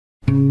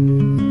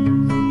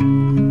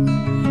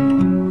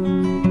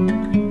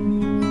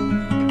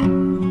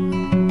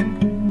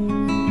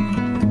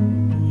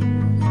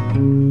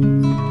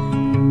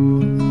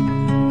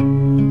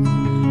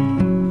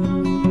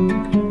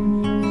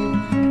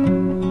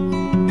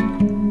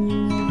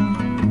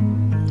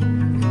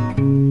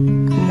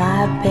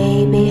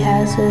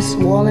has a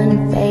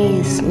swollen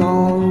face,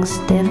 long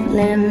stiff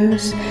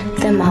limbs.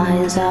 Them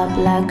eyes are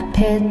black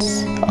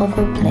pits of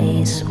a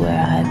place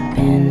where I've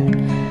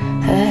been.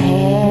 Her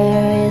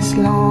hair is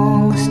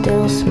long,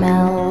 still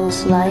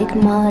smells like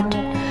mud.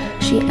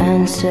 She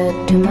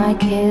answered to my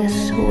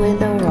kiss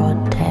with a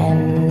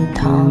rotten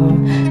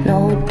tongue.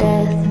 No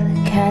death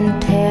can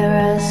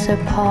tear us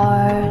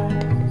apart.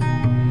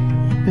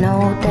 No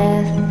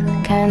death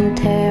can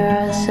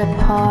tear us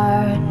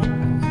apart.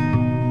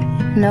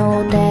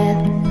 No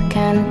death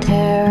can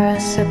tear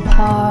us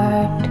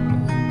apart.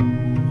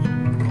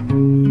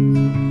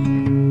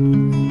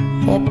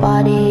 Your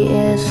body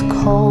is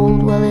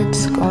cold, well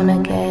it's gonna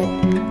get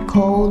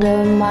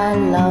colder. My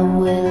love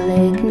will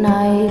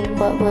ignite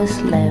what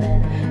was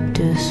left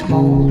to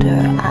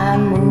smolder. I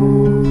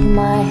move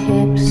my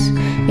hips,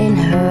 in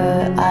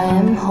her I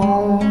am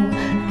home.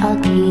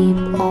 I'll keep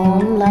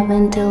on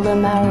loving till the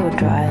marrow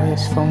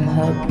dries from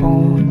her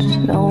bones.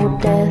 No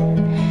death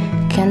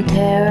can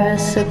tear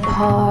us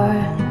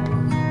apart.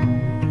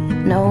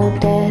 No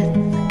death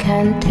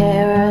can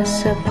tear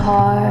us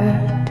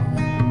apart.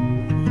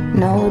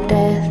 No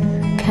death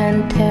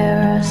can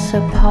tear us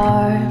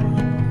apart.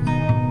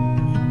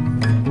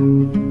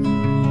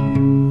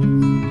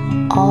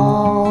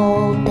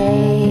 All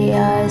day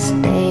I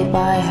stay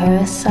by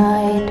her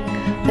side,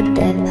 but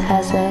death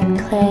has a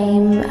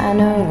claim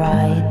and a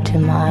right to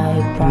my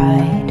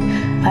bride.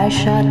 I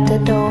shut the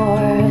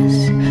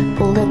doors,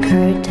 pull the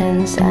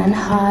curtains and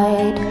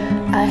hide.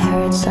 I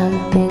heard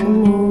something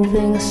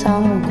moving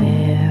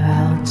somewhere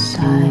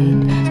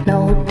outside.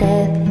 No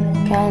death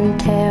can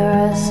tear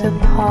us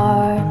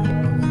apart.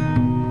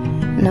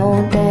 No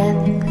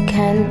death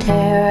can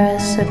tear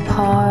us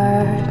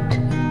apart.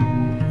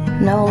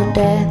 No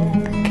death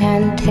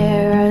can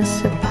tear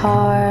us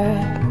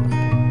apart.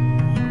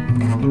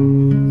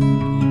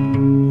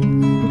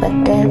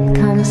 But death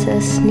comes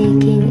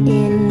sneaking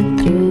in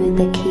through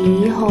the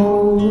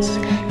keyholes.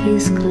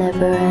 He's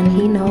clever and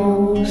he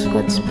knows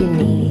what's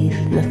beneath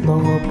the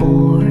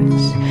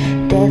floorboards.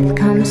 Death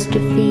comes to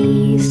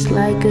feast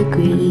like a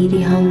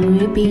greedy,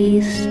 hungry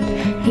beast.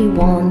 He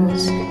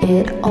wants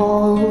it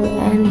all,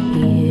 and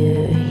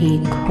here he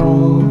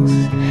crawls,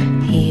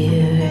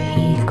 here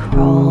he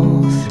crawls.